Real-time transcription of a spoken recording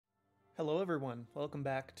Hello, everyone. Welcome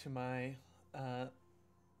back to my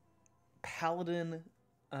Paladin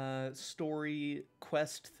story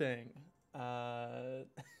quest thing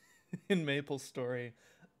in MapleStory.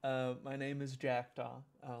 My name is Jaqdaw.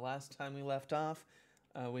 Last time we left off,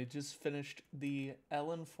 we just finished the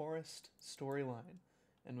Ellen Forest storyline,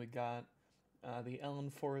 and we got the Ellen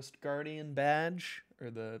Forest Guardian badge,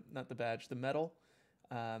 or not the badge, the medal,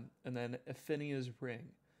 and then Ephinia's ring.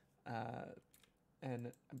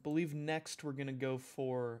 And I believe next we're gonna go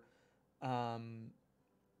for. We're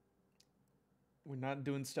not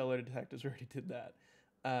doing Stellar Detectives. We already did that.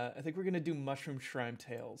 I think we're gonna do Mushroom Shrine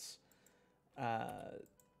Tales,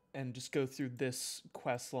 and just go through this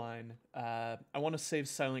quest line. I want to save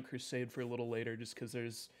Silent Crusade for a little later, just because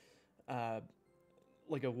there's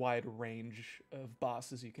like a wide range of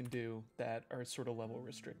bosses you can do that are sort of level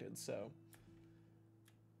restricted. So.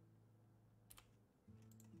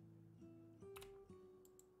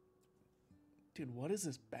 Dude, what is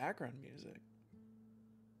this background music?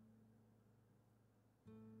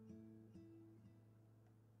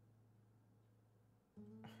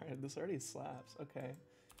 Alright, this already slaps. Okay.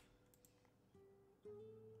 I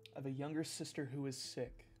have a younger sister who is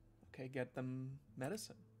sick. Okay, get them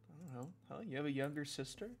medicine. I don't know. Huh? You have a younger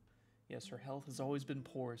sister? Yes, her health has always been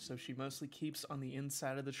poor, so she mostly keeps on the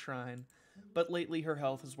inside of the shrine. But lately her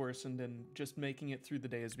health has worsened, and just making it through the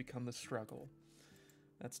day has become the struggle.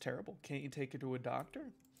 That's terrible. Can't you take her to a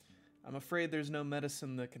doctor? I'm afraid there's no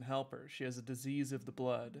medicine that can help her. She has a disease of the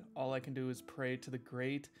blood. All I can do is pray to the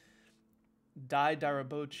great Dai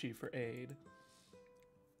Darabochi for aid.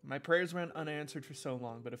 My prayers went unanswered for so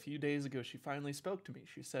long, but a few days ago she finally spoke to me.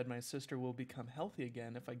 She said my sister will become healthy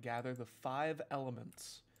again if I gather the 5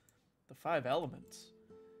 elements. The 5 elements?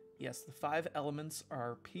 Yes, the 5 elements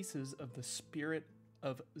are pieces of the spirit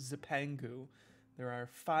of Zipangu. There are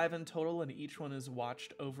 5 in total, and each one is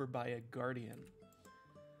watched over by a guardian.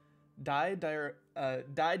 Dai Darabochi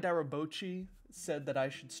said that I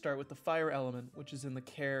should start with the fire element, which is in the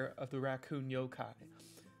care of the raccoon yokai.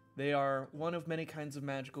 They are one of many kinds of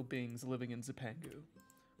magical beings living in Zipangu.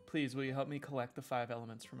 Please, will you help me collect the 5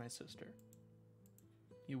 elements for my sister?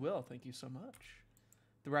 You will, thank you so much.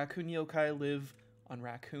 The raccoon yokai live on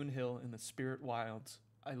Raccoon Hill in the Spirit Wilds.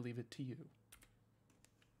 I leave it to you.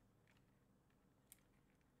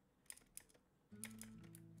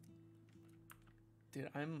 Dude,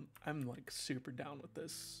 I'm like super down with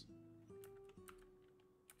this.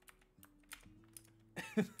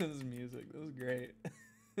 This music, this is great.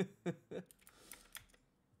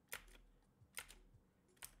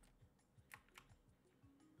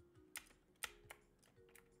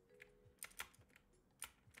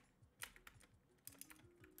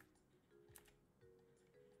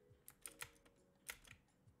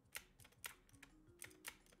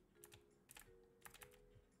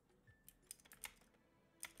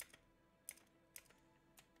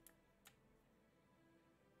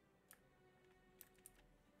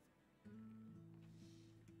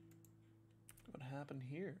 What happened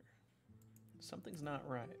here? Something's not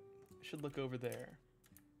right. I should look over there.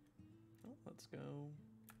 Oh, let's go.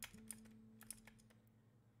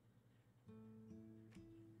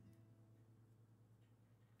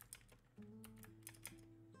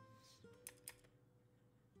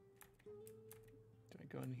 Do I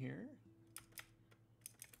go in here?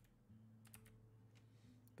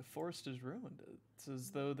 The forest is ruined. It's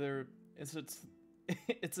as though it's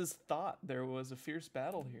his thought there was a fierce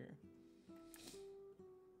battle here.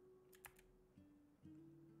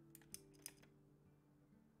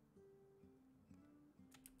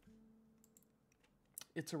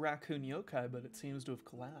 It's a raccoon yokai, but it seems to have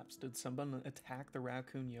collapsed. Did someone attack the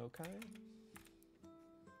raccoon yokai?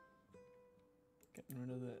 Getting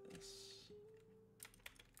rid of this.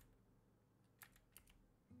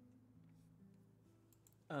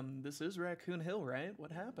 This is Raccoon Hill, right?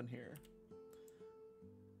 What happened here?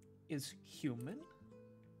 Is human?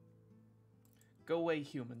 Go away,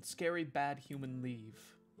 human. Scary, bad human, leave.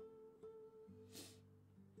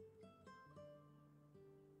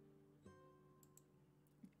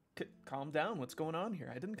 Calm down. What's going on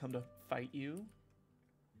here? I didn't come to fight you.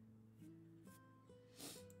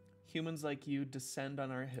 Humans like you descend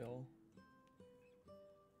on our hill.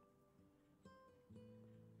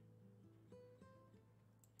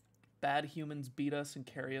 Bad humans beat us and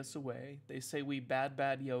carry us away. They say we bad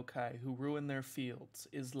yokai who ruin their fields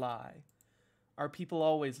is lie. Our people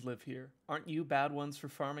always live here. Aren't you bad ones for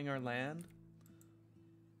farming our land?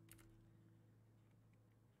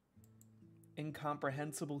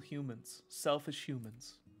 Incomprehensible humans. Selfish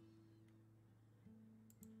humans.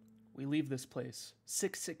 We leave this place.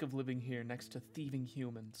 Sick of living here next to thieving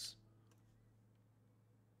humans.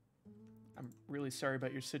 I'm really sorry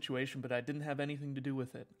about your situation, but I didn't have anything to do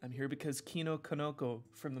with it. I'm here because Kino Kanoko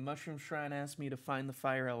from the Mushroom Shrine asked me to find the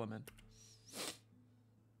fire element.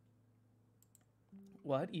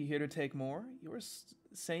 What? You here to take more? You're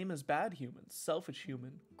same as bad humans. Selfish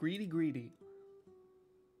human. Greedy, greedy.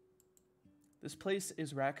 This place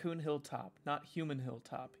is Raccoon Hilltop, not Human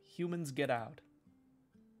Hilltop. Humans get out.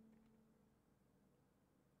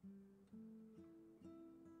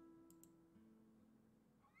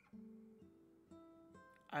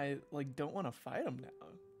 I, don't want to fight him now.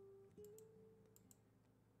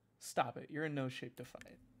 Stop it. You're in no shape to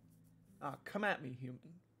fight. Ah, come at me, human.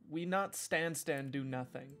 We not stand, do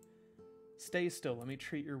nothing. Stay still. Let me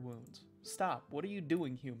treat your wounds. Stop. What are you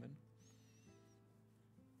doing, human?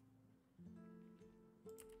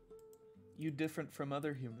 You different from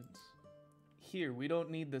other humans. Here, we don't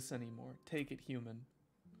need this anymore. Take it, human.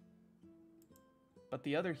 But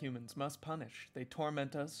the other humans must punish. They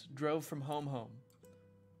torment us, drove from home.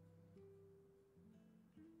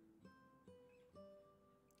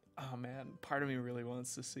 Oh man, part of me really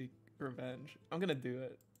wants to seek revenge. I'm gonna do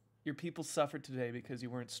it. Your people suffered today because you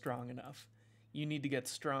weren't strong enough. You need to get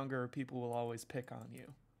stronger or people will always pick on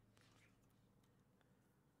you.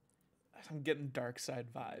 I'm getting dark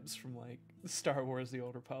side vibes from Star Wars The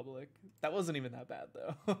Old Republic. That wasn't even that bad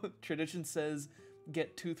though. Tradition says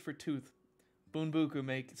get tooth for tooth. Bunbuku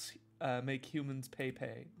make humans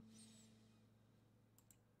pay.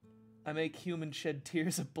 I make humans shed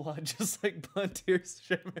tears of blood just like blood tears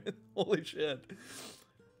shed. Holy shit.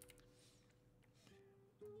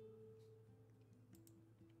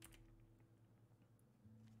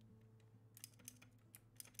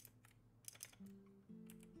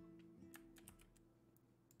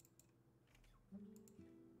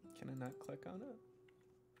 Can I not click on it?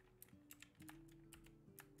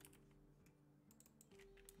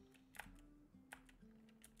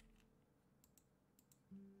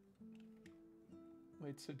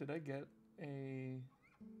 Wait, so did I get a...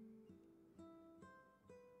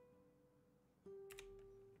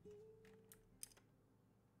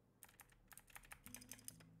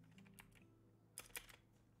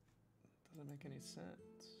 Doesn't make any sense.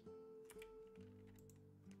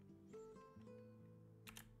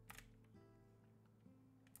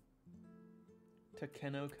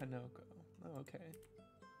 Takeno Kanoko. Oh, okay.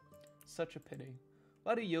 Such a pity.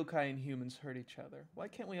 Why do yokai and humans hurt each other? Why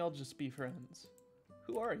can't we all just be friends?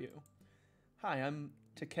 Who are you? Hi, I'm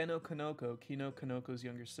Takeno Kanoko, Kino Kanoko's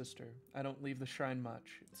younger sister. I don't leave the shrine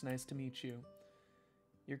much. It's nice to meet you.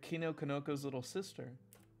 You're Kino Kanoko's little sister.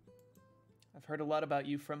 I've heard a lot about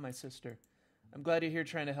you from my sister. I'm glad you're here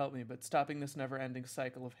trying to help me, but stopping this never-ending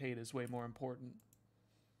cycle of hate is way more important.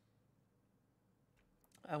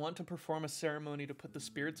 I want to perform a ceremony to put the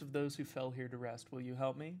spirits of those who fell here to rest. Will you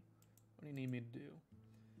help me? What do you need me to do?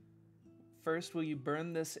 First, will you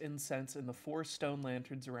burn this incense in the 4 stone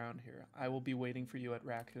lanterns around here? I will be waiting for you at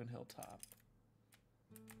Raccoon Hilltop.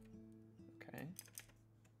 Okay.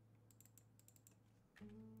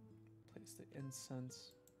 Place the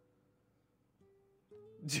incense.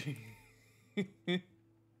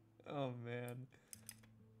 Oh, man.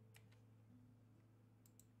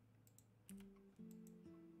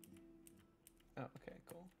 Oh, okay,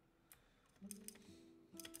 cool.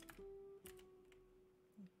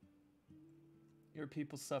 Your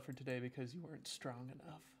people suffered today because you weren't strong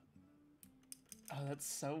enough. Oh, that's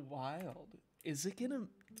so wild. Is it gonna...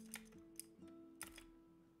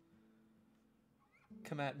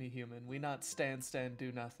 Come at me, human. We not stand,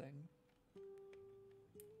 do nothing.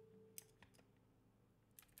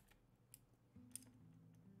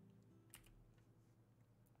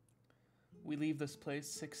 We leave this place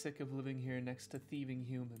sick of living here next to thieving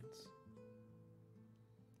humans.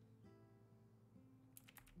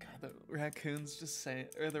 God, the raccoon's just saying,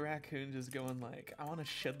 or the raccoon just going like, I want to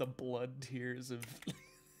shed the blood tears of...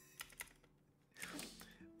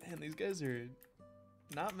 Man, these guys are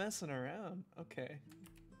not messing around. Okay.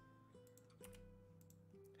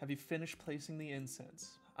 Have you finished placing the incense?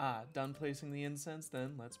 Ah, done placing the incense?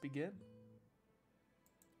 Then let's begin.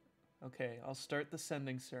 Okay, I'll start the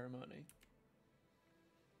sending ceremony.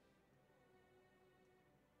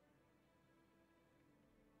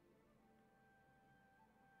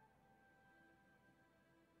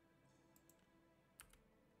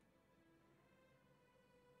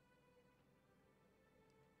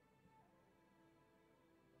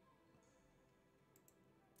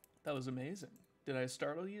 That was amazing. Did I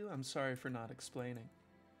startle you? I'm sorry for not explaining.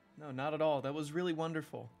 No, not at all. That was really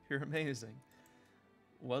wonderful. You're amazing.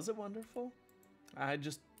 Was it wonderful? I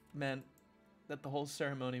just meant that the whole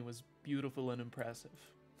ceremony was beautiful and impressive.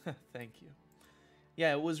 Thank you.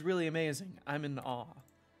 Yeah, it was really amazing. I'm in awe.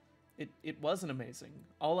 It wasn't amazing.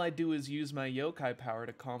 All I do is use my yokai power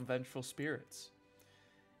to calm vengeful spirits.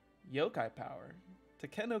 Yokai power?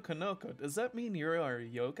 Takeno Kanoko, does that mean you're a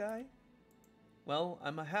yokai? Well,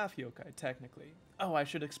 I'm a half yokai, technically. Oh, I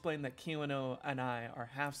should explain that Kiwano and I are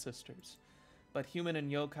half-sisters. But human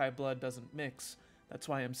and yokai blood doesn't mix. That's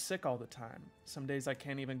why I'm sick all the time. Some days I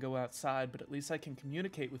can't even go outside, but at least I can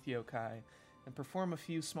communicate with yokai and perform a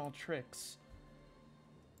few small tricks.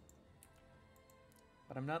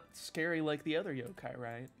 But I'm not scary like the other yokai,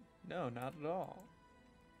 right? No, not at all.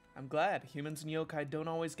 I'm glad. Humans and yokai don't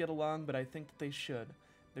always get along, but I think that they should.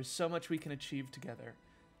 There's so much we can achieve together.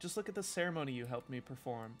 Just look at the ceremony you helped me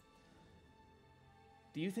perform.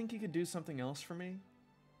 Do you think you could do something else for me?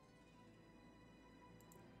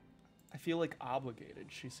 I feel like obligated.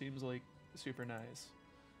 She seems like super nice.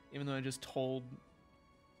 Even though I just told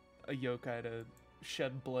a yokai to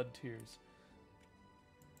shed blood tears.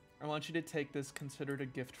 I want you to take this, consider it a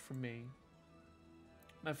gift from me.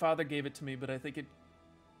 My father gave it to me, but I think it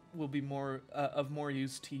will be of more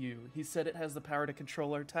use to you. He said it has the power to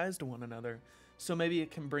control our ties to one another, so maybe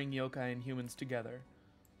it can bring yokai and humans together.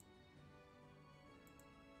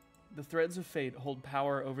 The threads of fate hold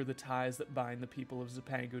power over the ties that bind the people of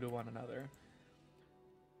Zipangu to one another.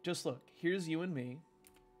 Just look, here's you and me.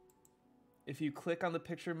 If you click on the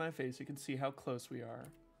picture of my face, you can see how close we are.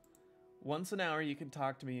 Once an hour, you can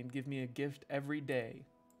talk to me and give me a gift every day.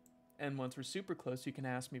 And once we're super close, you can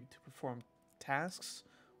ask me to perform tasks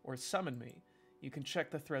or summon me. You can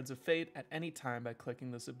check the threads of fate at any time by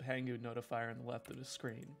clicking the Zipangu notifier on the left of the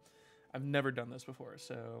screen. I've never done this before,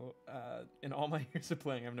 so in all my years of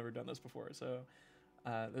playing, I've never done this before, so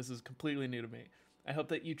this is completely new to me. I hope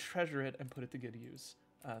that you treasure it and put it to good use.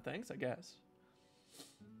 Thanks, I guess.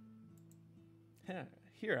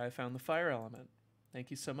 Here, I found the fire element. Thank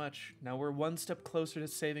you so much. Now we're one step closer to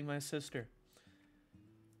saving my sister.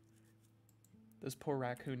 Those poor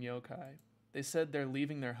raccoon yokai. They said they're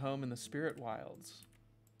leaving their home in the spirit wilds.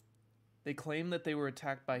 They claim that they were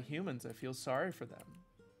attacked by humans. I feel sorry for them.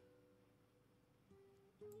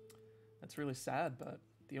 That's really sad, but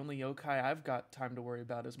the only yokai I've got time to worry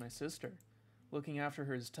about is my sister. Looking after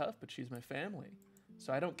her is tough, but she's my family.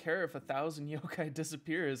 So I don't care if 1,000 yokai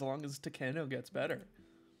disappear as long as Takeno gets better.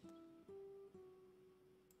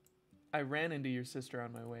 I ran into your sister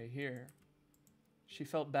on my way here. She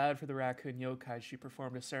felt bad for the raccoon yokai. She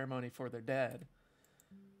performed a ceremony for their dead.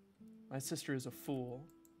 My sister is a fool.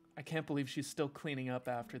 I can't believe she's still cleaning up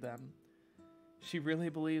after them. She really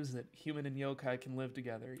believes that human and yokai can live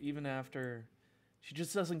together, even after... She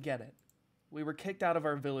just doesn't get it. We were kicked out of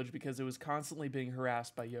our village because it was constantly being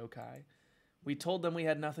harassed by yokai. We told them we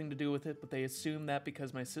had nothing to do with it, but they assumed that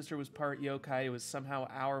because my sister was part yokai, it was somehow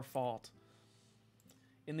our fault.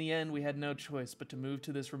 In the end, we had no choice but to move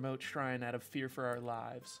to this remote shrine out of fear for our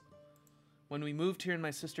lives. When we moved here and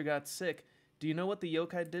my sister got sick, do you know what the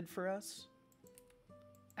yokai did for us?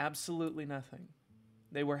 Absolutely nothing.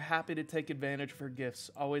 They were happy to take advantage of her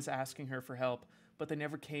gifts, always asking her for help, but they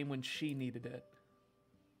never came when she needed it.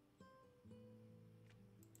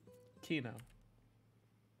 Kino.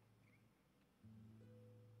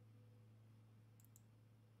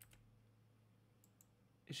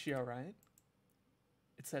 Is she alright?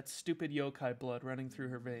 It's that stupid yokai blood running through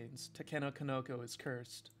her veins. Takeno Kanoko is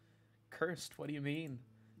cursed. Cursed? What do you mean?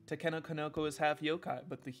 Takeno Kanoko is half yokai,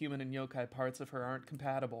 but the human and yokai parts of her aren't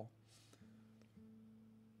compatible.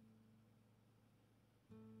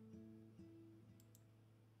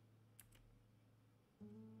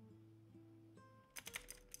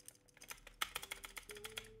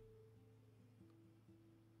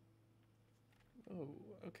 Oh,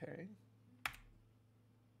 okay.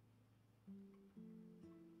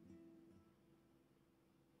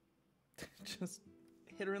 Just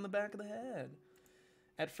hit her in the back of the head.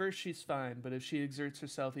 At first she's fine, but if she exerts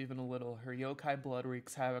herself even a little, her yokai blood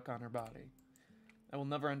wreaks havoc on her body. I will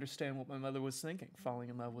never understand what my mother was thinking, falling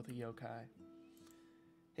in love with a yokai.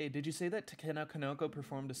 Hey, did you say that Takeno Kanoko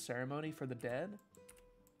performed a ceremony for the dead?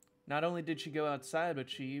 Not only did she go outside, but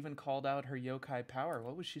she even called out her yokai power.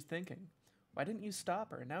 What was she thinking? Why didn't you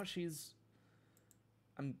stop her? Now she's...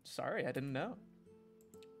 I'm sorry, I didn't know.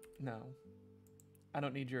 No. I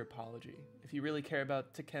don't need your apology. If you really care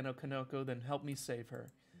about Takeno Kanoko, then help me save her.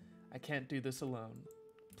 I can't do this alone.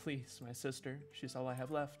 Please, my sister. She's all I have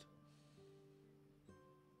left.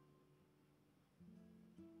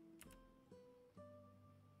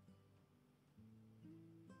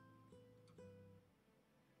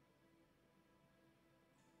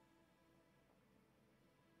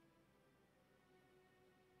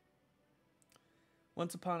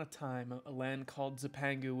 Once upon a time, a land called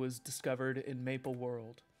Zipangu was discovered in Maple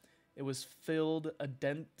World. It was filled a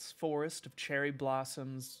dense forest of cherry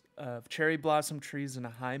blossom trees in a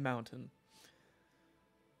high mountain.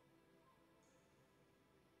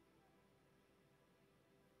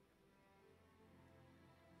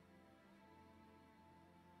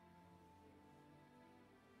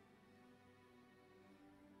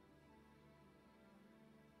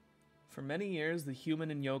 For many years, the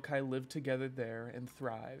human and yokai lived together there and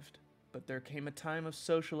thrived. But there came a time of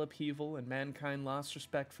social upheaval, and mankind lost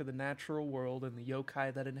respect for the natural world and the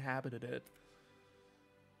yokai that inhabited it.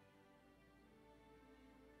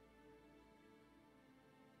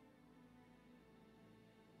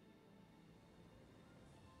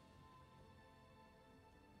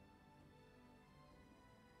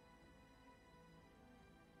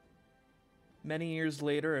 Many years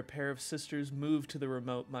later, a pair of sisters moved to the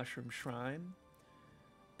remote mushroom shrine.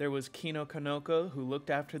 There was Kino Kanoko, who looked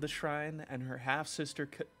after the shrine, and her half-sister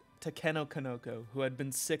Takeno Kanoko, who had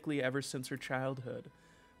been sickly ever since her childhood.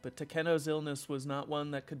 But Takeno's illness was not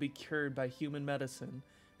one that could be cured by human medicine,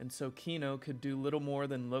 and so Kino could do little more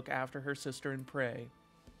than look after her sister and pray.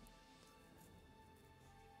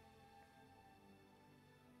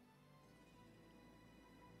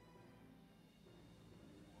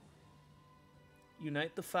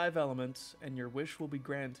 Unite the 5 elements, and your wish will be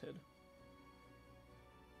granted.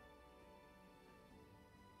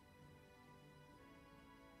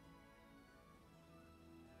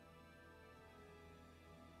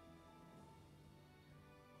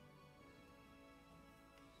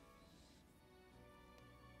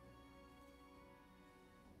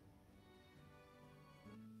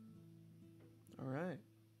 All right.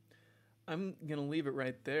 I'm going to leave it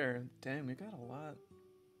right there. Damn, we got a lot.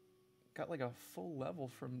 Got like a full level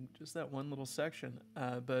from just that one little section.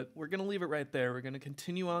 But we're going to leave it right there. We're going to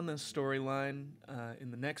continue on this storyline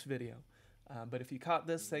in the next video. But if you caught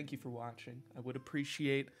this, thank you for watching. I would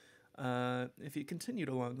appreciate if you continued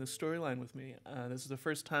along this storyline with me. This is the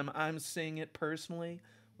first time I'm seeing it personally,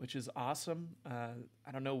 which is awesome.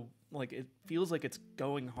 I don't know, like, it feels like it's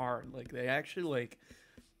going hard. Like, they actually, like,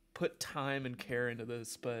 put time and care into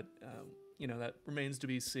this, but, you know, that remains to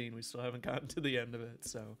be seen. We still haven't gotten to the end of it,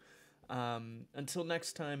 so... until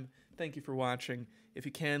next time, thank you for watching. If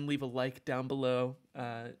you can, leave a like down below.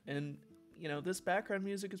 And, you know, this background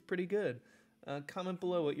music is pretty good. Comment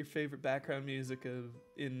below what your favorite background music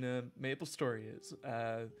in MapleStory is.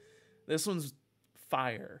 This one's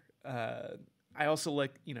fire. I also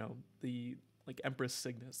like, you know, the Empress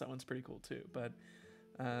Cygnus. That one's pretty cool too. But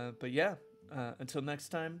yeah, until next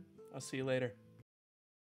time, I'll see you later.